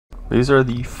These are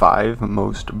the 5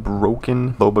 most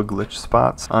broken LOBA glitch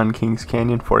spots on Kings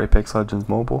Canyon for Apex Legends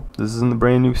Mobile. This is in the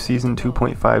brand new Season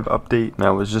 2.5 update, and I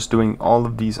was just doing all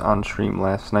of these on stream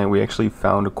last night. We actually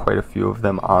found quite a few of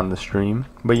them on the stream.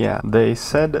 But yeah, they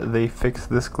said they fixed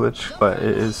this glitch, but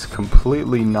it is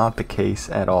completely not the case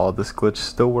at all. This glitch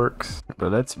still works. But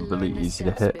that's really easy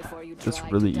to hit. It's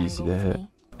really easy to hit.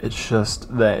 It's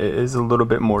just that it is a little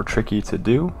bit more tricky to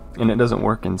do, and it doesn't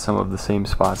work in some of the same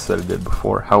spots that it did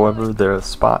before. However, the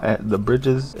spot at the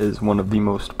bridges is one of the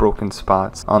most broken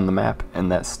spots on the map,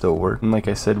 and that still works. And like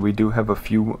I said, we do have a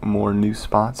few more new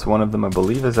spots. One of them I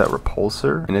believe is at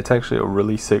Repulsor, and it's actually a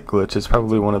really sick glitch. It's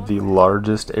probably one of the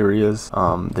largest areas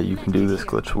that you can do this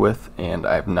glitch with, and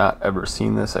I've not ever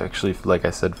seen this. I actually, like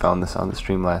I said, found this on the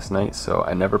stream last night, so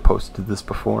I never posted this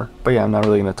before. But yeah, I'm not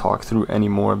really going to talk through any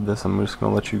more of this. I'm just going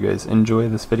to let you guys enjoy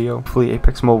this video. Hopefully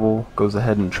Apex Mobile goes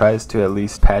ahead and tries to at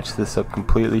least patch this up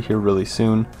completely here really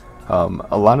soon.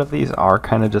 A lot of these are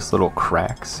kind of just little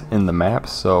cracks in the map,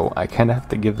 so I kind of have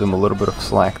to give them a little bit of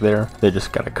slack there. They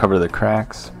just got to cover the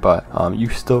cracks, but you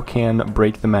still can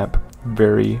break the map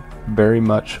very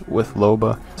much with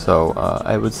LOBA, so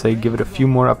I would say give it a few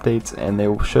more updates and they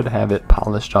should have it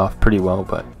polished off pretty well.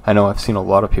 But I know I've seen a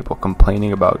lot of people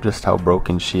complaining about just how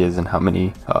broken she is and how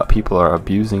many people are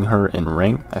abusing her in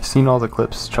rank. I've seen all the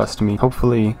clips, trust me.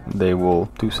 Hopefully they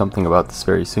will do something about this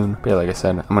very soon. But yeah, like I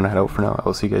said, I'm gonna head out for now. I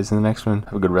will see you guys in the next one.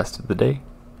 Have a good rest of the day.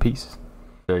 Peace.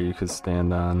 There you could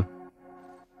stand on.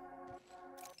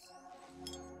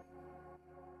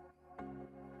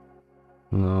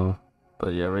 No.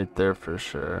 But yeah, right there for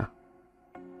sure.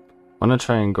 I'm gonna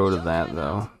try and go to that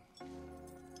though.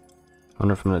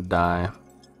 Wonder if I'm gonna die.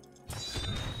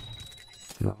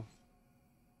 No.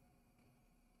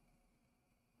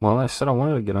 Well, I said I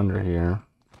wanted to get under here.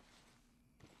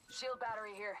 Shield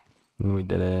battery here. And we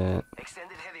did it.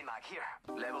 Extended heavy mag here.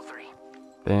 Level 3.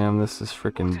 Damn, this is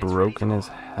freaking broken as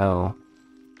hell.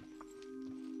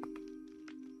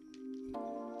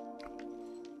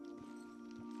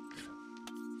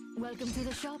 Welcome to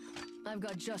the shop. I've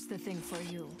got just the thing for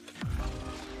you.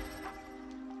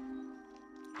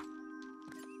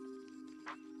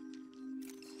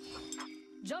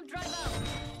 Jump drive out.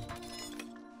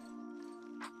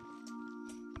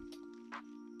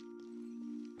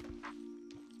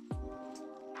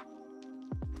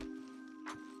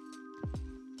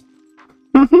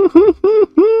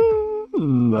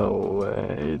 No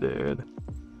way, dude.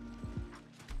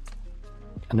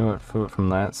 I knew it flew it from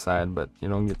that side, but you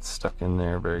don't get stuck in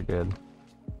there very good.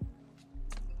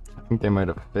 I think they might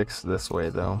have fixed this way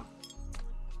though.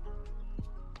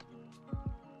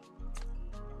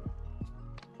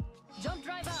 Jump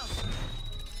drive out.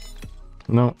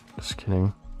 No, just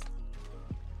kidding.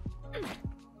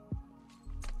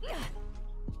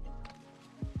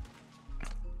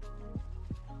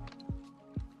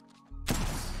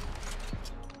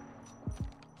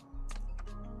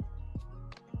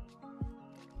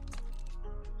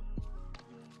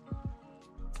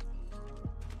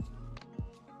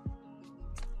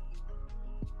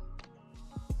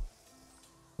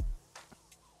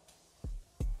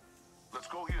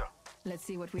 Go here. Let's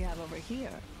see what we have over here.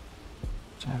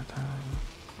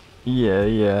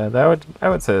 Yeah, I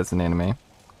would say it's an anime.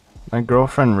 My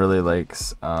girlfriend really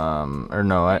likes or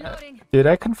no, dude,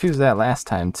 I confused that last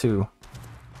time too.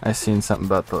 I seen something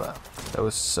about that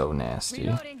was so nasty.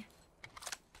 Reloading.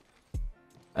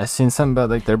 I seen something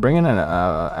about like they're bringing an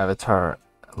Avatar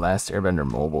Last Airbender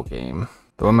mobile game.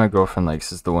 The one my girlfriend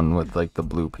likes is the one with like the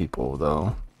blue people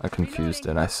though. I confused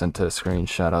it. I sent a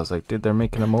screenshot. I was like, dude, they're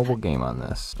making a mobile game on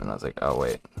this. And I was like, oh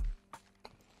wait.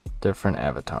 Different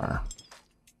avatar.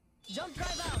 Jump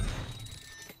drive out.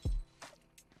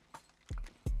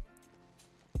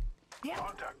 Yeah.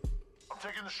 Contact. I'm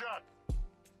taking the shot.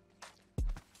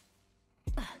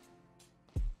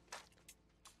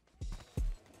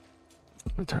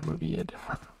 Avatar movie, yeah,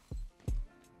 different.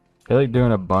 They're like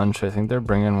doing a bunch. I think they're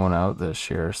bringing one out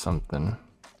this year or something.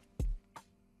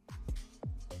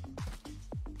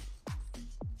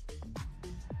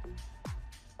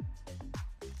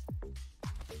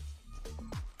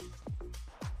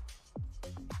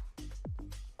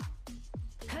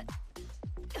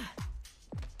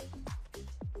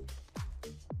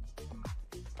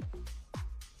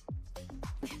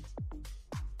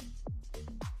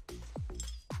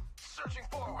 Searching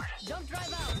forward. Jump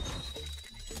drive out.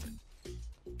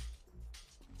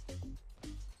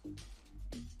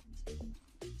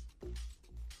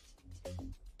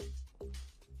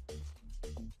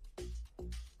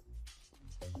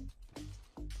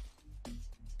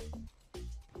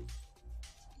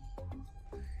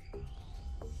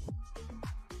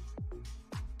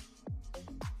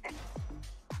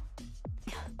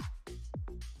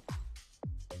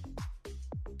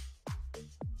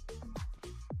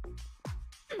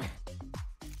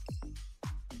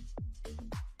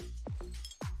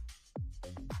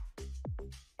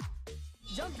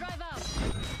 Jump drive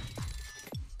out.